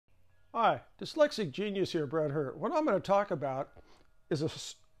Hi, Dyslexic Genius here, Brett Hurt. What I'm going to talk about is a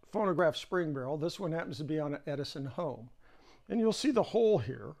phonograph spring barrel. This one happens to be on an Edison home. And you'll see the hole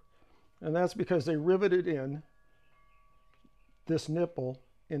here, and that's because they riveted in this nipple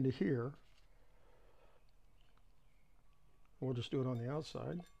into here. We'll just do it on the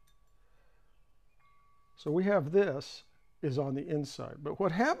outside. So we have this is on the inside. But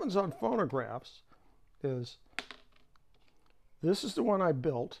what happens on phonographs is this is the one I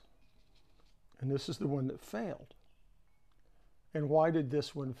built, and this is the one that failed. And why did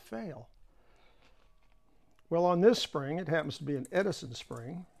this one fail? Well, on this spring, it happens to be an Edison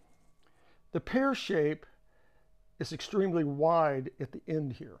spring, the pear shape is extremely wide at the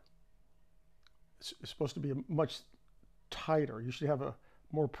end here. It's supposed to be much tighter. You should have a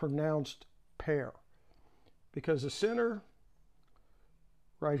more pronounced pear, because the center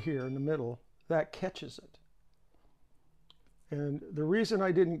right here in the middle, that catches it. And the reason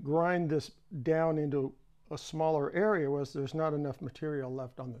I didn't grind this down into a smaller area was there's not enough material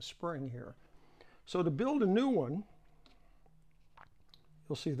left on the spring here. So to build a new one,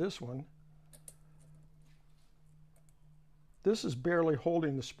 you'll see this one. This is barely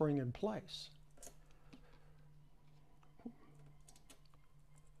holding the spring in place.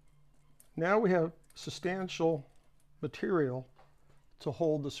 Now we have substantial material to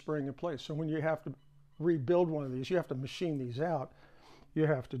hold the spring in place. So when you have to rebuild one of these, you have to machine these out. You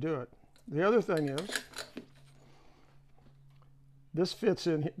have to do it. The other thing is, this fits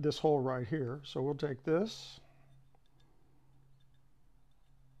in this hole right here. So we'll take this.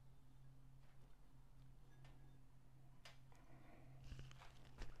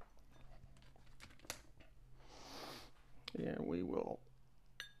 And we will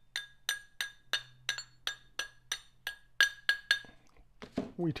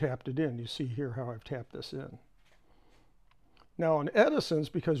tapped it in. You see here how I've tapped this in. Now on Edison's,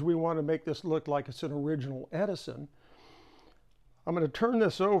 because we want to make this look like it's an original Edison, I'm going to turn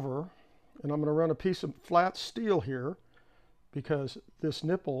this over and I'm going to run a piece of flat steel here, because this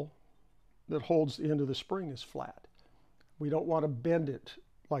nipple that holds the end of the spring is flat. We don't want to bend it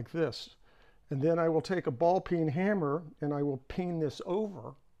like this. And then I will take a ball peen hammer and I will peen this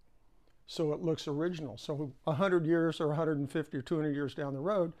over so it looks original. So 100 years or 150 or 200 years down the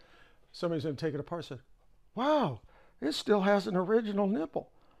road, somebody's going to take it apart and say, wow, it still has an original nipple.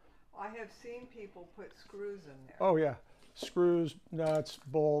 I have seen people put screws in there. Oh yeah, screws, nuts,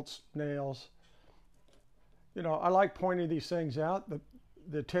 bolts, nails. You know, I like pointing these things out.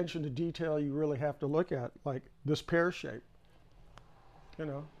 The attention to detail you really have to look at, like this pear shape, you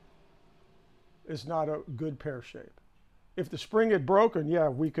know, is not a good pear shape. If the spring had broken, yeah,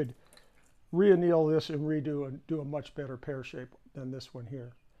 we could re-anneal this and do a much better pear shape than this one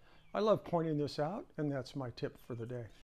here. I love pointing this out, and that's my tip for the day.